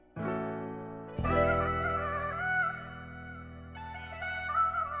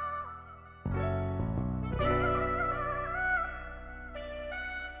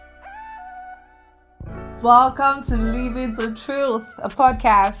Welcome to Living the Truth, a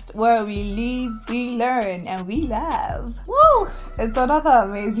podcast where we live, we learn, and we love. Woo! It's another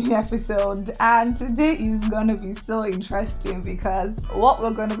amazing episode, and today is going to be so interesting because what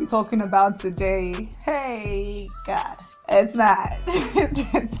we're going to be talking about today, hey, God, it's mad.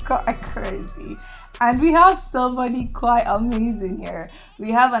 It's quite crazy. And we have somebody quite amazing here.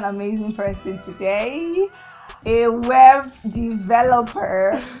 We have an amazing person today, a web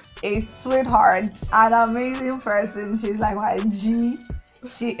developer, a sweetheart, an amazing person. She's like my G.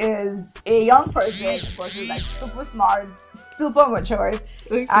 She is a young person, but she's like super smart, super mature.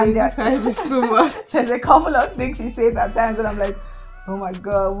 Okay, and so much. there's a couple of things she says at times, and I'm like, oh my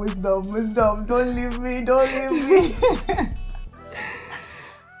God, wisdom, don't leave me.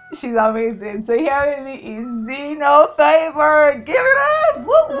 She's amazing. So here with me is Zeno Favor. Give it up!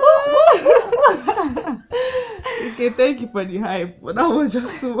 Woo, woo, woo. Okay, thank you for the hype, but that was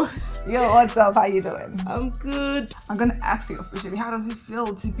just too much. Yo, what's up? How you doing? I'm good. I'm gonna ask you officially, how does it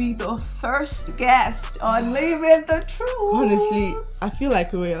feel to be the first guest on Living the Truth? Honestly, I feel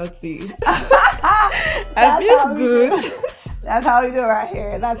like royalty. That's I how feel we good. do. That's how we do right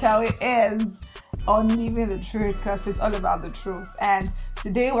here. That's how it is on Living the Truth, because it's all about the truth. And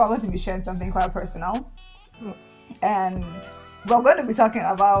today we're going to be sharing something quite personal. And we're going to be talking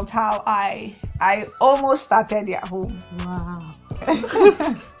about how I almost started Yahoo. Wow.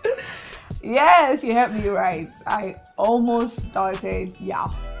 Yes, you heard me right. I almost started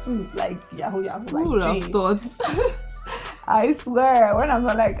Yahoo. Like Yahoo. Who would Like have G. thought? I swear, when I'm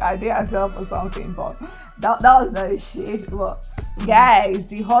not like I did myself or something, but that was not shit. But guys,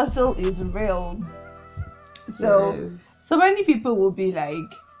 the hustle is real. So Yes. so many people will be like,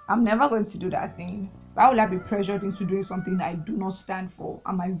 I'm never going to do that thing. Why would I be pressured into doing something that I do not stand for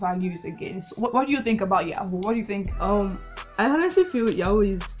and my values against? What do you think about Yahoo? What do you think? I honestly feel Yahoo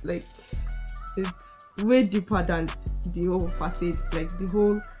is like, it's way deeper than the whole facade, like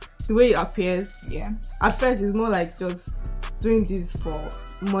the way it appears. Yeah. At first, it's more like just doing this for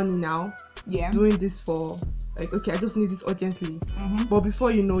money now. Yeah. Doing this for like, okay, I just need this urgently. Mm-hmm. But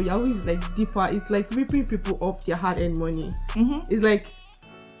before you know, Yahoo is like deeper. It's like ripping people off their hard-earned money. Mm-hmm. It's like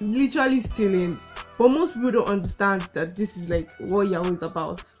literally stealing. But most people don't understand that this is like what Yahoo is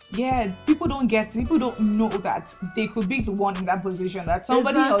about. Yeah, people don't know that they could be the one in that position, that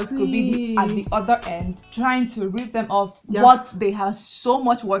somebody else could be at the other end trying to rip them off what they have so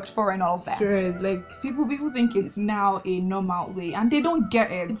much worked for and all of that. Sure, like People think it's now a normal way and they don't get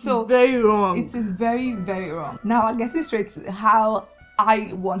it. So very wrong. it is very, very wrong. Now I'm getting straight to how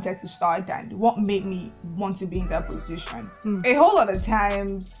I wanted to start and what made me want to be in that position. A whole lot of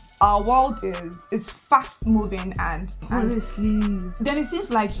times our world is fast moving and Honestly, then it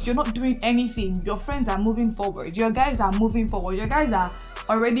seems like you're not doing anything. Your friends are moving forward, your guys are moving forward, your guys are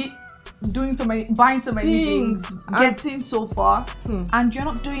already doing so many, buying so many things, getting so far, and you're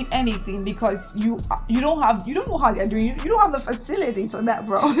not doing anything because you don't know how they're doing. You don't have the facilities for that,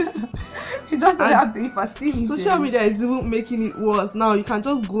 bro. You just don't have the facilities. social media is even making it worse. Now you can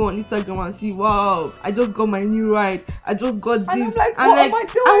just go on Instagram and see, wow, I just got my new ride. I just got this. And I'm like, and what like, am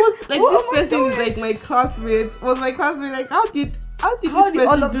I doing? I was like, What this am I person is doing? like my classmate. Was my classmate. Like, how did How this did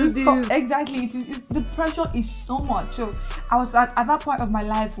all person of do this this? come? Exactly. The pressure is so much. So I was at that point of my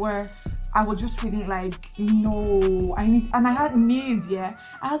life where I was just feeling like, no, I had needs. Yeah,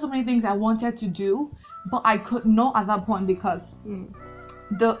 I had so many things I wanted to do, but I could not at that point because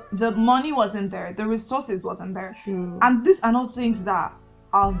the money wasn't there, the resources wasn't there, and these are not things that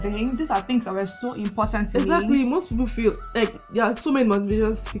are vain. These are things that were so important to me. Exactly. Most people feel like there are so many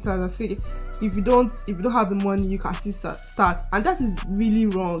motivational speakers that say if you don't have the money, you can still start, and that is really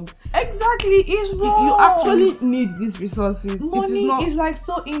wrong. Exactly, it's wrong. You actually need these resources. Money it is not is like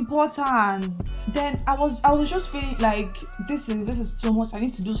so important. Then I was just feeling like this is too much. I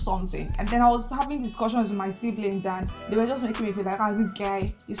need to do something. And then I was having discussions with my siblings, and they were just making me feel like, this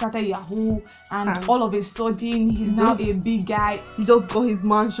guy, he started Yahoo, and all of a sudden he's now a big guy. He just got his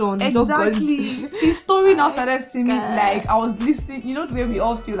mansion. He just got Exactly. his... His story now started seeming like I was listening. You know the way we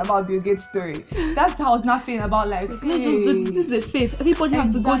all feel about Bill Gates' story. That's how I was not feeling about like, hey, this is the face. Everybody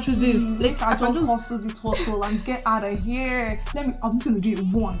has to go through this. Like I just hustle this hustle and get out of here. I'm just gonna do it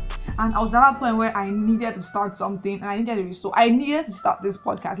once. And I was at that point where I needed to start something, and I needed to so I needed to start this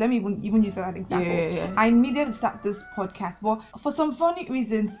podcast. Let me even use that example. Yeah. I needed to start this podcast, but for some funny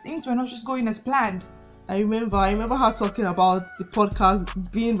reasons, things were not just going as planned. I remember her talking about the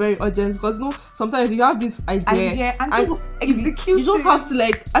podcast being very urgent, because sometimes you have this idea and just execute you just have to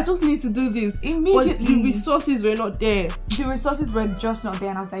like, I just need to do this immediately. But the resources were not there. The resources were just not there,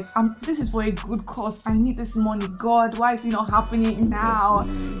 and I was like, this is for a good cause. I need this money. God, why is it not happening now?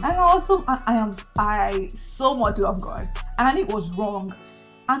 And I also I so much love God, and I knew it was wrong.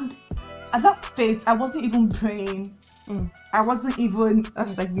 And at that phase, I wasn't even praying. I wasn't even.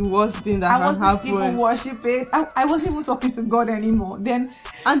 That's like the worst thing that I can happen. wasn't even worshiping. I wasn't even talking to God anymore. Then,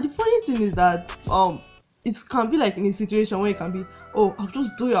 and the funny thing is that it can be like in a situation where it can be, oh, I'll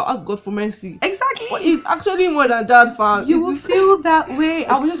just do it, I'll ask God for mercy. Exactly. But it's actually more than that, fam. You will feel that way.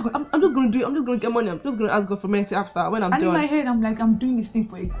 I'm just going to do it. I'm just going to get money. I'm just going to ask God for mercy after, when I'm done. And in my head, I'm like, I'm doing this thing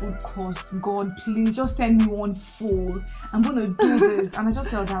for a good cause. God, please just send me one fool. I'm going to do this. And I just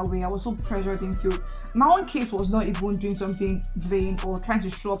felt that way. I was so pressured into. My own case was not even doing something vain or trying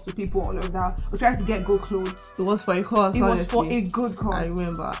to show off to people, all of that, or trying to get good clothes. It was for a cause. It was for a good cause. I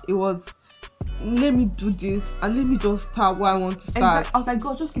remember. It was, let me do this and let me just start where I want to start. Exactly. I was like,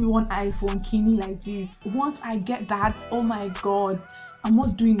 God, just give me one iPhone, keep me like this. Once I get that, oh my God, I'm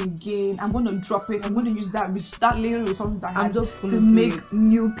not doing it again. I'm going to drop it. I'm going to use that little resources I had to make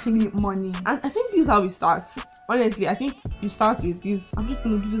new clean money. And I think this is how we start. Honestly, I think you start with this, I'm just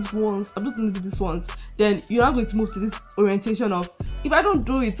going to do this once. I'm just going to do this once. Then you're not going to move to this orientation of, if I don't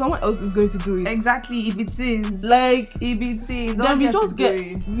do it, someone else is going to do it. Exactly. If it is. Like, if it is. Then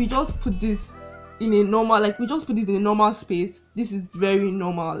we just put this in a normal, like we just put it in a normal space. This is very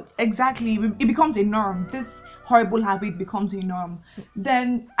normal. Exactly. It becomes a norm. This horrible habit becomes a norm.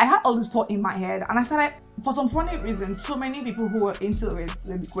 Then I had all this thought in my head, and I started, for some funny reason, so many people who were into it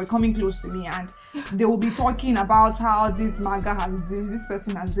were coming close to me, and they will be talking about how this manga has this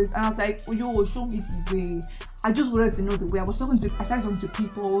person has this, and I was like, oh, yo, show me the way. I just wanted to know the way. I started talking to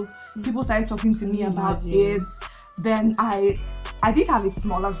people. People started talking to me about it. Then I did have a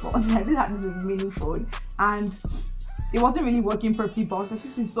smaller phone. I did have this mini phone, and it wasn't really working for people. I was like,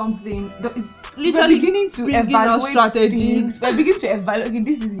 this is something that is literally beginning to evaluate strategies. We're beginning to evaluate, okay,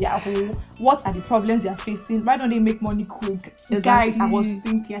 this is Yahoo. What are the problems they're facing? Why don't they make money quick? Exactly. Guys, I was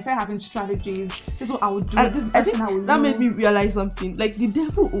thinking, I started having strategies. This is what I would do. And this person I would that made me realize something. Like, the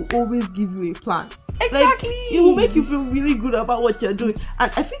devil will always give you a plan. Exactly. Like, it will make you feel really good about what you're doing.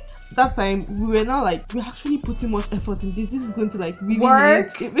 And I think that time we were now like, we're actually putting much effort in this. This is going to like really work.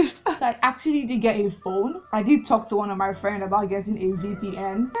 So I actually did get a phone. I did talk to one of my friends about getting a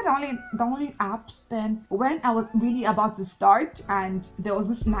VPN. The only apps. Then when I was really about to start, and there was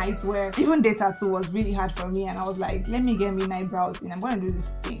this night where even data too was really hard for me, and I was like, let me get midnight browsing. I'm going to do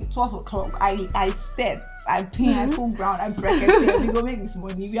this thing. 12 o'clock. I set. I pay, I pull ground, I break it. We go make this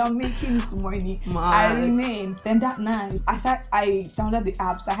money. We are making this money. I remain. Then that night, I downloaded the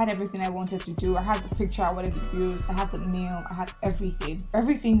apps. I had everything I wanted to do. I had the picture I wanted to use. I had the mail. I had everything.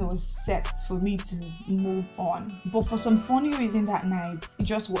 Everything was set for me to move on. But for some funny reason that night, it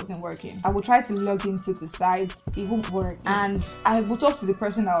just wasn't working. I would try to log into the site. It won't work. And I would talk to the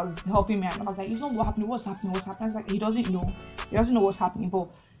person that was helping me, and I was like, it's not what happened. What's happening? What's happening? I was like, he doesn't know. He doesn't know what's happening. But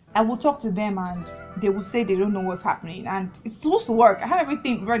I will talk to them, and they will say they don't know what's happening, and it's supposed to work. I have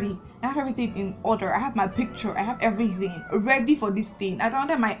everything ready. I have everything in order. I have my picture. I have everything ready for this thing. I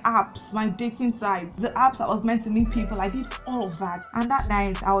downloaded my apps, my dating sites, the apps that was meant to meet people. I did all of that. And that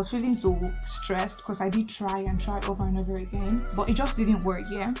night, I was feeling so stressed because I did try over and over again, but it just didn't work.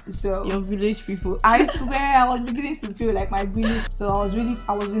 Yeah. So your village people. I swear, I was beginning to feel like my village. So I was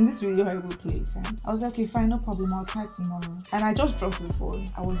in this really horrible place, and I was like, okay, fine, no problem. I'll try tomorrow. And I just dropped the phone.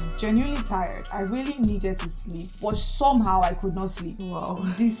 I was genuinely tired. I really needed to sleep, but somehow I could not sleep. Wow.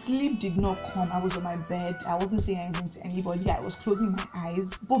 The sleep did not come. I was on my bed. I wasn't saying anything to anybody. I was closing my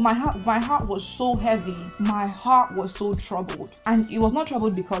eyes, but my heart was so heavy. My heart was so troubled, and it was not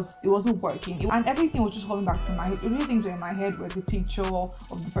troubled because it wasn't working, and everything was just coming back to my head. The real things were in my head were the picture of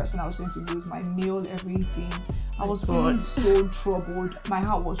the person I was going to use, my meal, everything. I was feeling so troubled. My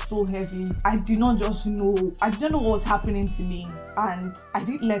heart was so heavy. I didn't know what was happening to me, and I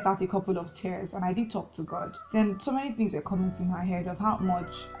did let out a couple of tears, and I did talk to God. Then so many things were coming to my head of how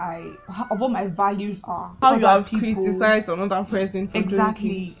much of what my values are, how you have criticized another person for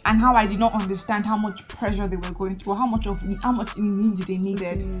exactly, and how I did not understand how much pressure they were going through, how much need they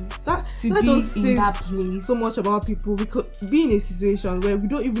needed to be in that place. So much about people. We could be in a situation where we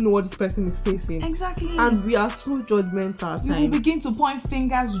don't even know what this person is facing. Exactly, and we are so so judgmental at You will times. begin to point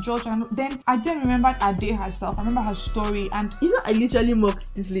fingers, judge, and then I didn't remember Ade herself. I remember her story, and You know, I literally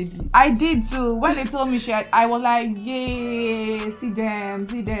mocked this lady. I did too. When they told me I was like, yay, see them.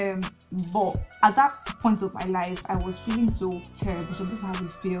 But at that point of my life, I was feeling so terrible. So this is how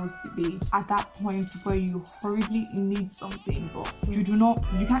it feels to be at that point where you horribly need something, but you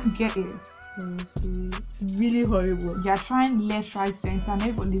can't get it. Honestly, it's really horrible. You're trying left, right, center, and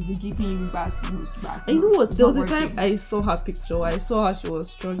everybody's giving you bass. And you know what? There was a time I saw her picture. I saw how she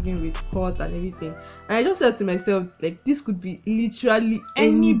was struggling with court and everything, and I just said to myself, like, this could be literally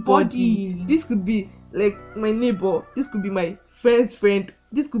anybody. This could be like my neighbor. This could be my friend's friend.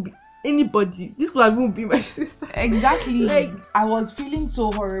 This could be anybody. This could have even been my sister. Exactly. Like, I was feeling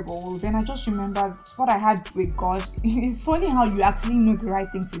so horrible. Then I just remembered what I had with God. It's funny how you actually know the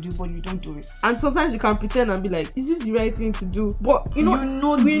right thing to do, but you don't do it. and sometimes you can pretend and be like, is this the right thing to do? But we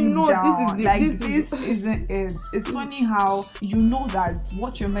know deep this down, is like this this isn't it. It's funny how you know that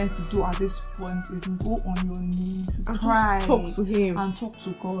what you're meant to do at this point is go on your knees, and cry, talk to him. and talk to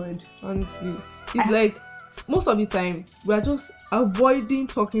God. Honestly, it's like most of the time we are just avoiding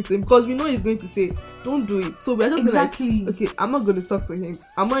talking to him because we know he's going to say don't do it, so we're just Exactly. like, okay, I'm not going to talk to him,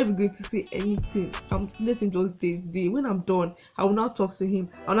 I'm not even going to say anything, let him just day. When I'm done, I will not talk to him.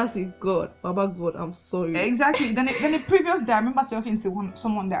 I'll not say, God, Baba God, I'm sorry. Exactly. Then the previous day I remember talking to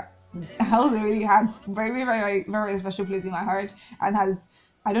someone that also really had very, very, very special place in my heart, and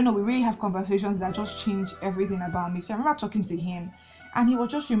I don't know, we really have conversations that just change everything about me. So I remember talking to him, and he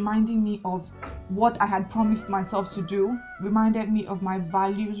was just reminding me of what I had promised myself to do, reminded me of my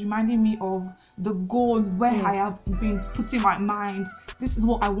values, reminding me of the goal where I have been putting my mind. This is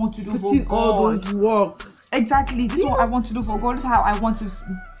what I want to do for God. All those work. Exactly. This is what I want to do for God. This is how I want to.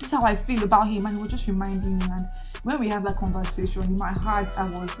 This is how I feel about Him, and he was just reminding me. And when we had that conversation, in my heart, I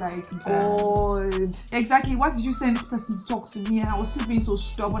was like, God, exactly. Why did you send this person to talk to me? And I was still being so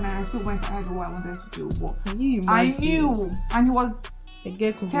stubborn, and I still went ahead of what I wanted to do. But I knew, and he was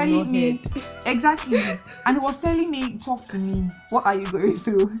telling me exactly, and he was telling me, talk to me, what are you going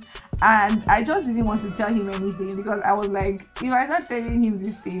through? And I just didn't want to tell him anything, because I was like, if I start telling him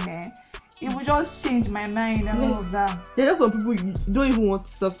this thing, it would just change my mind and all of that. There are some people you don't even want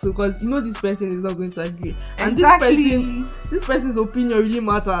to talk to because you know this person is not going to agree, and Exactly. this person's opinion really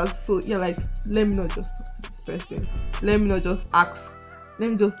matters. So you're like, let me not just talk to this person, let me not just ask, let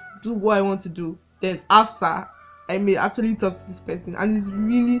me just do what I want to do, then after I may actually talk to this person. And it's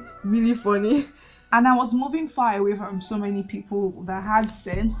really, really funny. And I was moving far away from so many people that had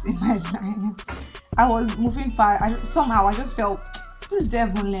sense in my life. I was moving far. Somehow I just felt, this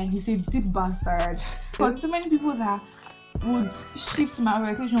devil, he's a deep bastard. But so many people that would shift my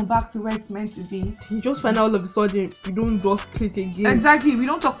orientation back to where it's meant to be. You just find out all of a sudden you don't just click again. Exactly, we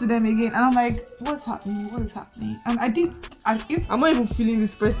don't talk to them again. And I'm like, what's happening? What is happening? And I'm not even feeling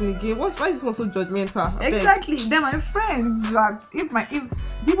this person again. Why is this one so judgmental? Exactly. They're my friends. That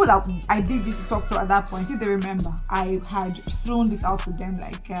if people that I did used to talk to at that point, if they remember, I had thrown this out to them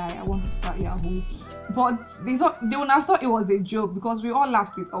like, I want to start Yahoo. But they would have thought it was a joke because we all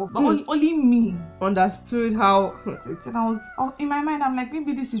laughed it off. But only me understood how. And I was in my mind, I'm like,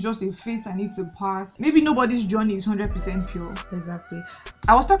 maybe this is just a phase I need to pass. Maybe nobody's journey is 100% pure. Exactly.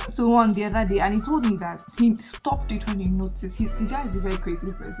 I was talking to one the other day, and he told me that he stopped it when he noticed. The guy is a very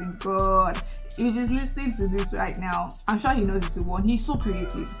creative person. God, if he's listening to this right now, I'm sure he knows it's the one. He's so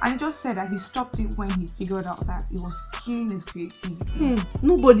creative, and he just said that he stopped it when he figured out that it was killing his creativity.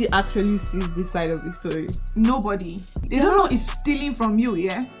 Nobody actually sees this side of the story. Nobody. They don't know it's stealing from you.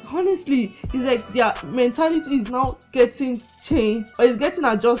 Yeah. Honestly, it's like their mentality is now getting changed or it's getting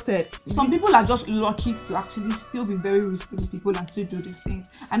adjusted. Some people are just lucky to actually still be very reasonable people and still do these things.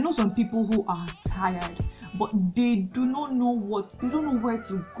 I know some people who are tired, but they do not know they don't know where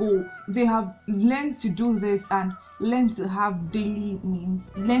to go. They have learned to do this and learn to have daily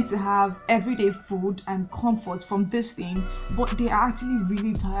means, learn to have everyday food and comfort from this thing, but they are actually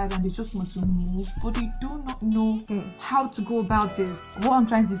really tired and they just want to move, but they do not know how to go about it. What I'm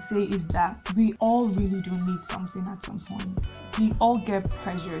trying to say is that we all really do need something at some point. We all get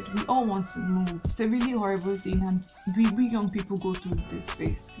pressured. We all want to move. It's a really horrible thing, and we young people go through this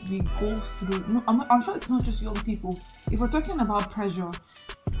phase. We go through. No, I'm sure it's not just young people. If we're talking about pressure,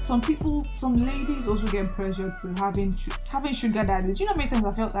 some ladies also get pressured to having sugar daddies. You know, many times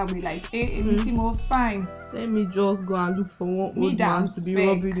I felt that way, like, hey, Timo, fine. let me just go and look for one old man to be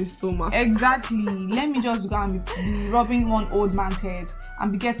rubbing his stomach. Exactly. Let me just go and be rubbing one old man's head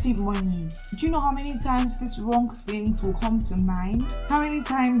and be getting money. Do you know how many times these wrong things will come to mind? How many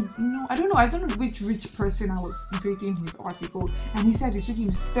times, I don't know which rich person I was reading his article, and he said it took him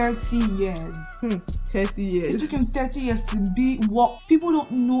 30 years. 30 years. It took him 30 years to be what people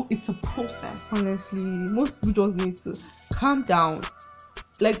don't know. It's a process. Honestly, most people just need to calm down.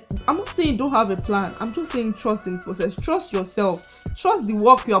 Like, I'm not saying don't have a plan. I'm just saying trust in the process. Trust yourself. Trust the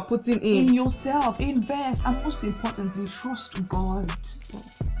work you are putting in yourself. Invest, and most importantly, trust God.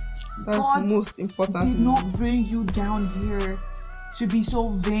 That's God the most important. Did not bring you down here to be so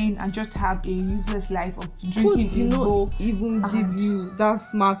vain and just have a useless life of drinking. God did not even give you that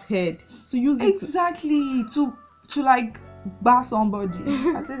smart head to use it exactly to like bar somebody.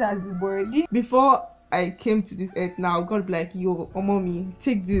 I say that's the word. Before I came to this earth, now God be like, yo, mommy,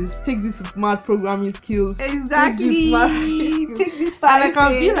 take this smart programming skills. Exactly. Take this 5 and I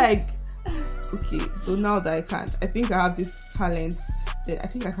can be like, okay, so now that I think I have this talent, then I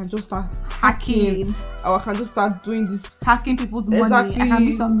think I can just start hacking, or I can just start doing this, hacking people's money. I can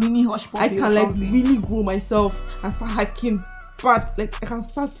be some mini hush puppy. I can like really grow myself and start hacking, but like I can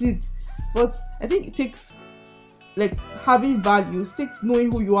start it. But I think it takes like having values, takes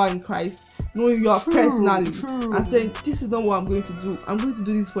knowing who you are in Christ, knowing who you are personally, and saying, this is not what I'm going to do. I'm going to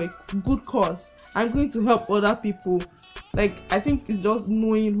do this for a good cause. I'm going to help other people. Like, I think it's just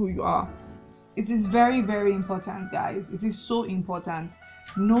knowing who you are. It is very, very important, guys. It is so important.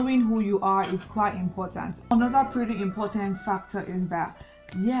 Knowing who you are is quite important. Another pretty important factor is that,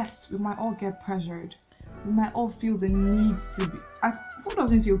 yes, we might all get pressured. We might all feel the need to be. Who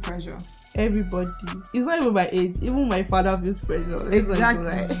doesn't feel pressure? Everybody. It's not even my age. Even my father feels pressure.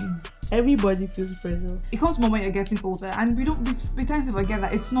 Exactly. Everybody feels pressure. It comes more when you're getting older, and we tend to forget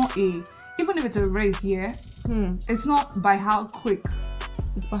that it's not even if it's a race, it's not by how quick,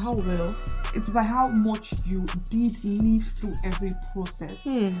 it's by how well. It's by how much you did live through every process,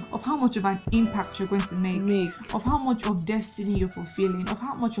 of how much of an impact you're going to make, of how much of destiny you're fulfilling, of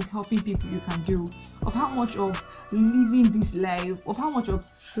how much of helping people you can do, of how much of living this life, of how much of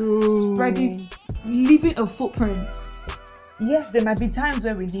leaving a footprint. Yes, there might be times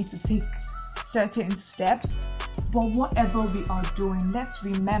where we need to take certain steps, but whatever we are doing, let's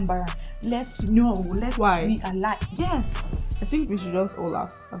remember, let's be alive. Yes. I think we should just all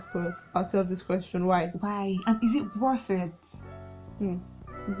ask ourselves this question: why? Why? And is it worth it?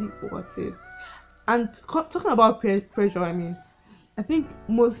 Is it worth it? And talking about pressure, I think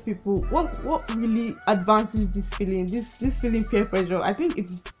most people, what really advances this feeling, this feeling peer pressure, I think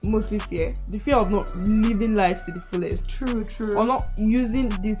it's mostly fear. The fear of not living life to the fullest. True. Or not using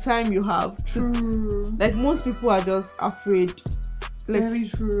the time you have. True. Like, most people are just afraid. Like, very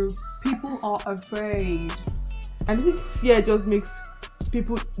true. People are afraid. And I think fear just makes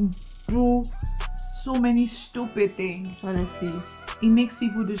people do so many stupid things. Honestly, it makes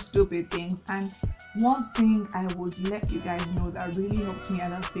people do stupid things. And one thing I would let you guys know that really helped me at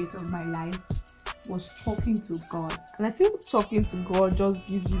that stage of my life was talking to God. And I feel talking to God just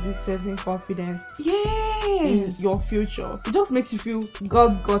gives you this certain confidence in your future. It just makes you feel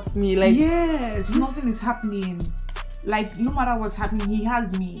God's got me. Like, yes, nothing is happening. Like, no matter what's happening, He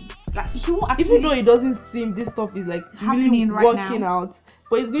has me. Like, He won't actually, even though it doesn't seem this stuff is like happening really working out,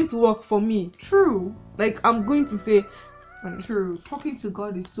 but it's going to work for me. True. Like, I'm going to say, true. Talking to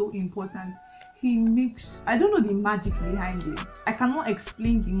God is so important. He makes, I don't know the magic behind it. I cannot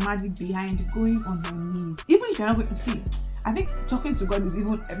explain the magic behind going on your knees. Even if you're not going to see, I think talking to God is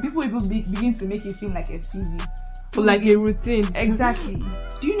people begin to make it seem like a fizzy. Or like a routine. Exactly.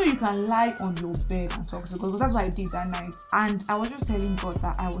 Do you know you can lie on your bed and talk to God? Because that's what I did that night. And I was just telling God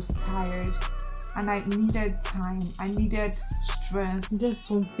that I was tired and I needed time. I needed strength.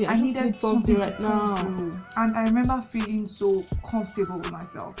 I needed something right now. And I remember feeling so comfortable with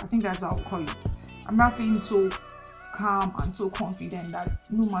myself. I think that's what I would call it. I remember feeling so calm and so confident that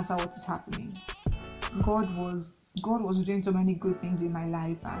no matter what is happening, God was doing so many good things in my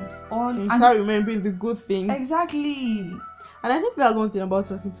life, and start remembering the good things. Exactly. And I think that's one thing about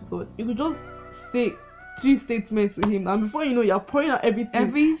talking to God. You could just say 3 statements to Him, and before you know, you're pouring out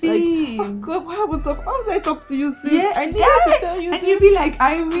everything. Like, oh God, why haven't I how did I talk to you since? Yeah, I needed to tell you. And you'll be like,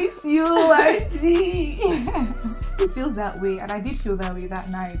 I miss you, RG. It feels that way, and I did feel that way that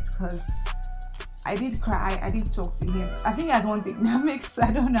night because I did cry. I did talk to Him. I think that's one thing that makes,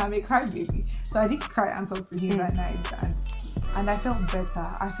 I don't know, I'm a crybaby. So I did cry and talk to Him that night, and I felt better.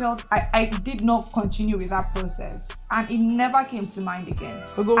 I did not continue with that process, and it never came to mind again.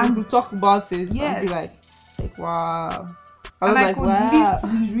 Although we could talk about it, yes, and be like wow. I could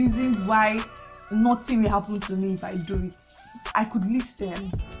list the reasons why nothing will happen to me if I do it. I could list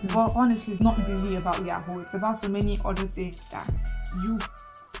them, but honestly, it's not really about Yahoo. It's about so many other things that you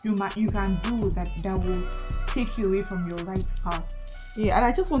can do that will take you away from your right path. Yeah, and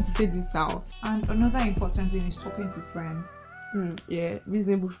I just want to say this now. And another important thing is talking to friends. Yeah,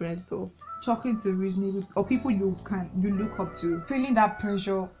 reasonable friends though. Talking to reasonable or people you look up to. Feeling that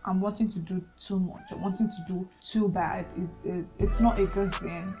pressure and wanting to do too much or wanting to do too bad it's not a good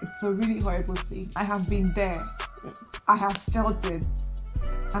thing. It's a really horrible thing. I have been there. I have felt it.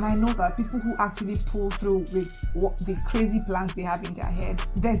 And I know that people who actually pull through with what the crazy plans they have in their head,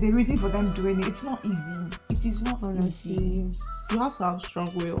 there's a reason for them doing it. It's not easy. It is not easy. You have to have strong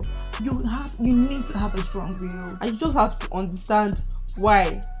will. You need to have a strong will. And you just have to understand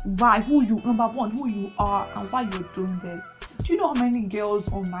why. Number one, who you are and why you're doing this. Do you know how many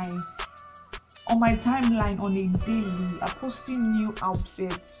girls on my timeline on a daily are posting new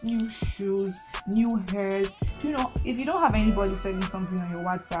outfits, new shoes, new hairs? You know, if you don't have anybody selling something on your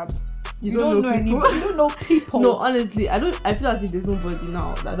WhatsApp, you don't know anybody. You don't know people. No, honestly, I feel as if there's nobody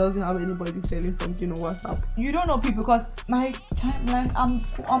now that doesn't have anybody selling something on WhatsApp. You don't know people because my timeline,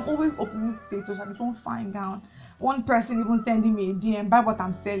 I'm always opening status and this one fine gown. One person even sending me a DM, buy what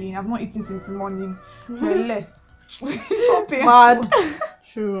I'm selling. I've not eaten since morning. So painful. Mad.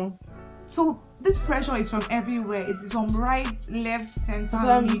 True. So this pressure is from everywhere. It is from right, left, center,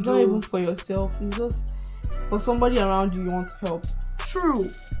 middle. It's not even for yourself. It's just for somebody around you want help. True.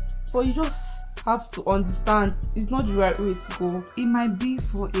 But you just have to understand it's not the right way to go. It might be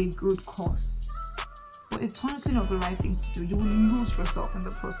for a good cause, but it's honestly not the right thing to do. You will lose yourself in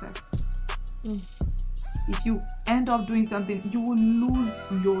the process. If you end up doing something, you will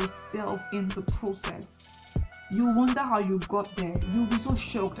lose yourself in the process. You wonder how you got there. You'll be so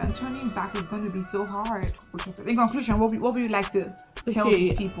shocked, and turning back is going to be so hard. In conclusion, what would you like to tell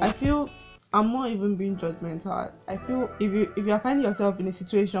these people? I feel I'm not even being judgmental. I feel if you are finding yourself in a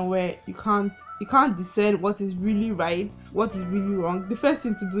situation where you can't discern what is really right, what is really wrong, the first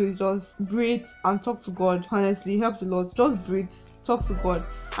thing to do is just breathe and talk to God. Honestly, it helps a lot. Just breathe, talk to God,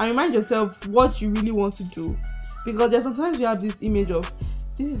 and remind yourself what you really want to do. Because there's sometimes you have this image of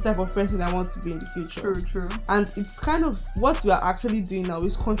this is the type of person I want to be in the future. True. And it's kind of what we are actually doing now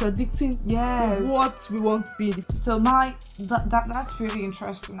is contradicting what we want to be. So that's really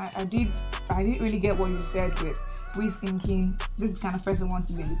interesting. I didn't really get what you said with rethinking this kind of person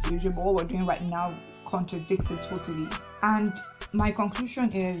wants to be in the future, but what we're doing right now contradicts it totally. And my conclusion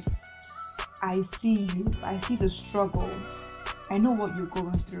is I see you. I see the struggle. I know what you're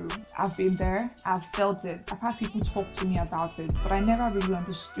going through. I've been there. I've felt it. I've had people talk to me about it, but I never really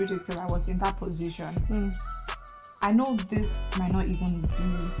understood it till I was in that position. I know this might not even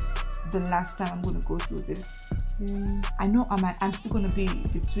be the last time I'm going to go through this. I know I'm still going to be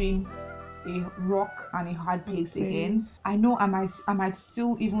between a rock and a hard place again. I know I might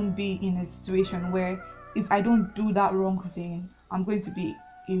still even be in a situation where if I don't do that wrong thing, I'm going to be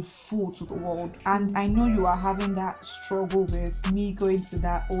a fool to the world. And I know you are having that struggle with me going to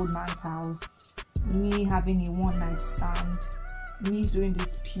that old man's house, me having a one night stand, me doing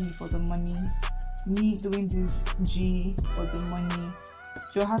this P for the money, me doing this G for the money.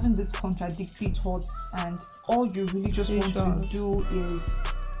 You're having these contradictory thoughts, and all you really just want to do is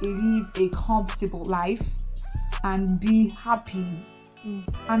live a comfortable life and be happy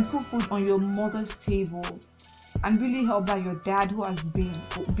and put food on your mother's table and really help that your dad, who has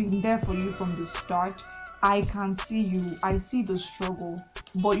been there for you from the start. I can see you. I see the struggle,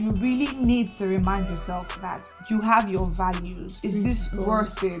 but you really need to remind yourself that you have your values. Is this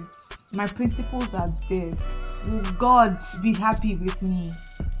worth it? My principles are this. Will God be happy with me?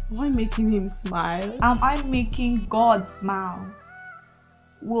 Am I making him smile? Am I making God smile?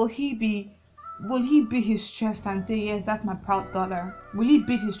 Will he beat his chest and say, yes, that's my proud daughter? Will he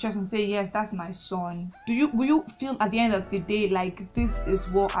beat his chest and say, yes, that's my son? Will you feel at the end of the day like this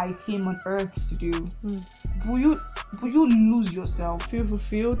is what I came on earth to do? Will you lose yourself? Feel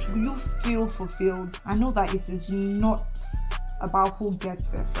fulfilled? Will you feel fulfilled? I know that it is not about who gets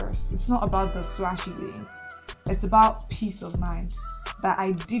there first. It's not about the flashy things. It's about peace of mind that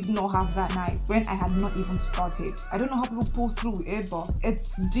I did not have that night when I had not even started. I don't know how people pull through it, but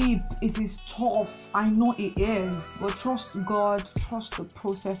it's deep, it is tough. I know it is, but trust God, trust the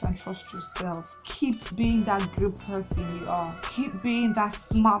process, and trust yourself. Keep being that good person you are. Keep being that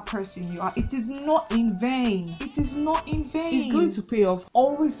smart person you are. It is not in vain. It is not in vain. It's going to pay off.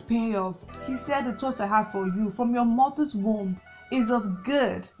 Always pay off. He said the thoughts I have for you from your mother's womb, is of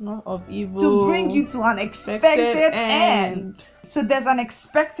good, not of evil, to bring you to an expected end. So there's an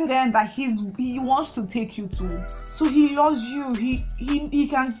expected end that he wants to take you to. So he loves you. He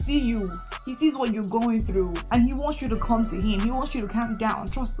can see you. He sees what you're going through, and he wants you to come to him. He wants you to calm down,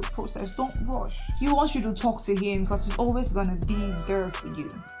 trust the process, don't rush. He wants you to talk to him because he's always gonna be there for you.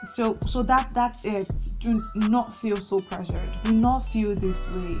 So that's it. Do not feel so pressured. Do not feel this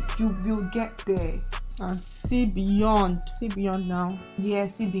way. You'll get there. And see beyond now. Yeah,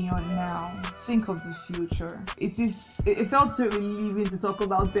 see beyond now. Think of the future. It felt so relieving to talk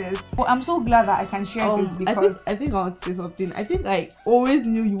about this. But I'm so glad that I can share this because I think I want to say something. I think I always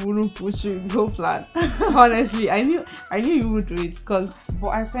knew you wouldn't push your goal plan. Honestly, I knew you would do it But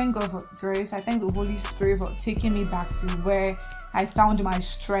I thank God for grace. I thank the Holy Spirit for taking me back to where I found my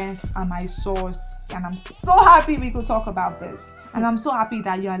strength and my source. And I'm so happy we could talk about this. And I'm so happy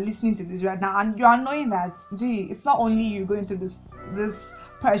that you are listening to this right now and you are knowing that, it's not only you going through this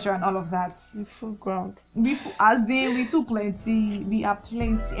pressure and all of that. We full ground. We too plenty. We are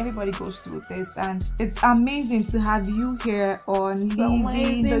plenty. Everybody goes through this, and it's amazing to have you here on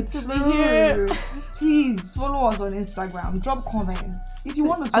Living the Truth. Please follow us on Instagram. Drop comments if you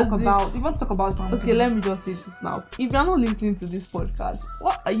want to talk about something. Okay, let me just say this now. If you're not listening to this podcast,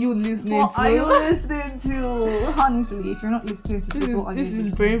 what are you listening to? What are you listening to? Honestly, if you're not listening to this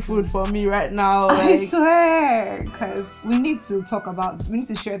is brain food for me right now. I swear, because we need to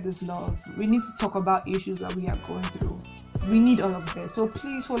share this love. We need to talk about issues that we are going through. We need all of this. So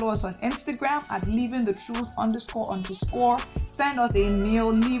please follow us on Instagram at livingthetruth__. Send us a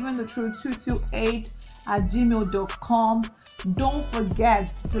mail, livingthetruth228@gmail.com. Don't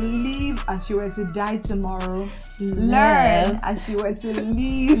forget to live as you were to die tomorrow. Learn as you were to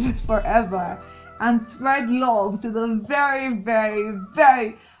live forever. And spread love to the very, very,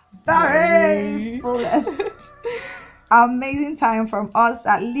 very, very fullest. Amazing time from us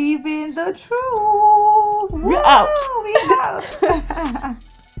at Living the Truth. We're out. We out.